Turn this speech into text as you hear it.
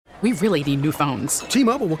We really need new phones.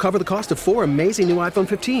 T-Mobile will cover the cost of 4 amazing new iPhone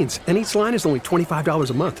 15s, and each line is only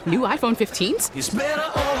 $25 a month. New iPhone 15s? It's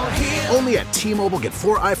better over here. Only at T-Mobile, get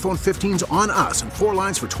 4 iPhone 15s on us and 4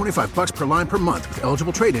 lines for $25 per line per month with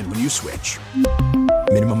eligible trade-in when you switch.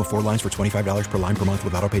 Minimum of 4 lines for $25 per line per month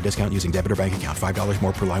with autopay discount using debit or bank account. $5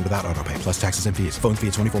 more per line without autopay, plus taxes and fees. Phone fee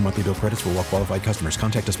at 24 monthly bill credits for well-qualified customers.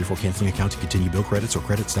 Contact us before canceling account to continue bill credits or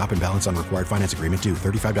credit stop and balance on required finance agreement due.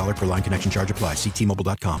 $35 per line connection charge applies. See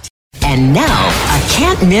T-Mobile.com. And now, a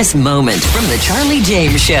can't-miss moment from the Charlie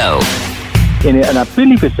James Show. And I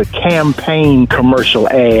believe it's a campaign commercial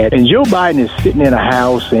ad. And Joe Biden is sitting in a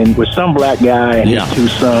house and with some black guy and his 2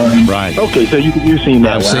 sons. Right. Okay, so you've seen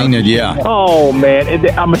that. I've seen it, yeah. Oh, man.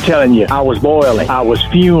 I'm telling you, I was boiling. I was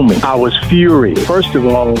fuming. I was furious. First of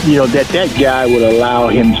all, that guy would allow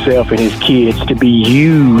himself and his kids to be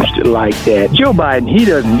used like that. Joe Biden, he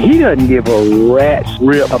doesn't give a rat's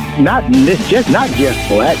rip. Not just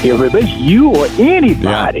black people, but it's you or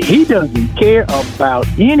anybody. Yeah. He doesn't care about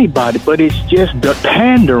anybody, but it's just the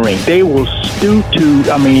pandering. They will stoop to,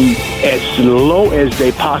 as low as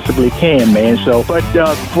they possibly can, man. So, but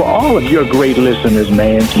for all of your great listeners,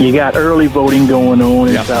 man, you got early voting going on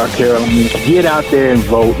in South Carolina. Get out there and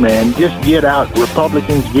vote, man. Just get out.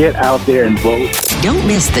 Republicans, get out there and vote. Don't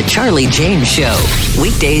miss the Charlie James Show.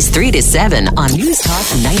 Weekdays 3 to 7 on News Talk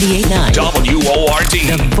 98.9.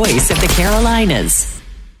 WORD. The voice of the Carolinas.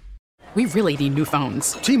 We really need new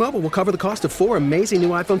phones. T-Mobile will cover the cost of 4 amazing new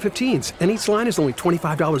iPhone 15s, and each line is only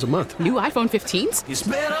 $25 a month. New iPhone 15s? It's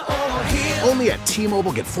better over here. Only at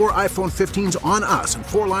T-Mobile, get 4 iPhone 15s on us and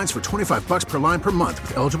 4 lines for $25 per line per month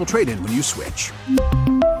with eligible trade-in when you switch.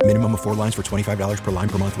 Minimum of 4 lines for $25 per line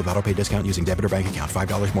per month with autopay discount using debit or bank account.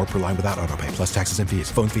 $5 more per line without autopay, plus taxes and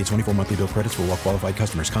fees. Phone fee at 24 monthly bill credits for well-qualified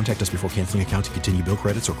customers. Contact us before canceling account to continue bill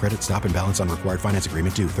credits or credit stop and balance on required finance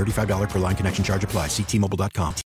agreement due. $35 per line connection charge applies. See T-Mobile.com.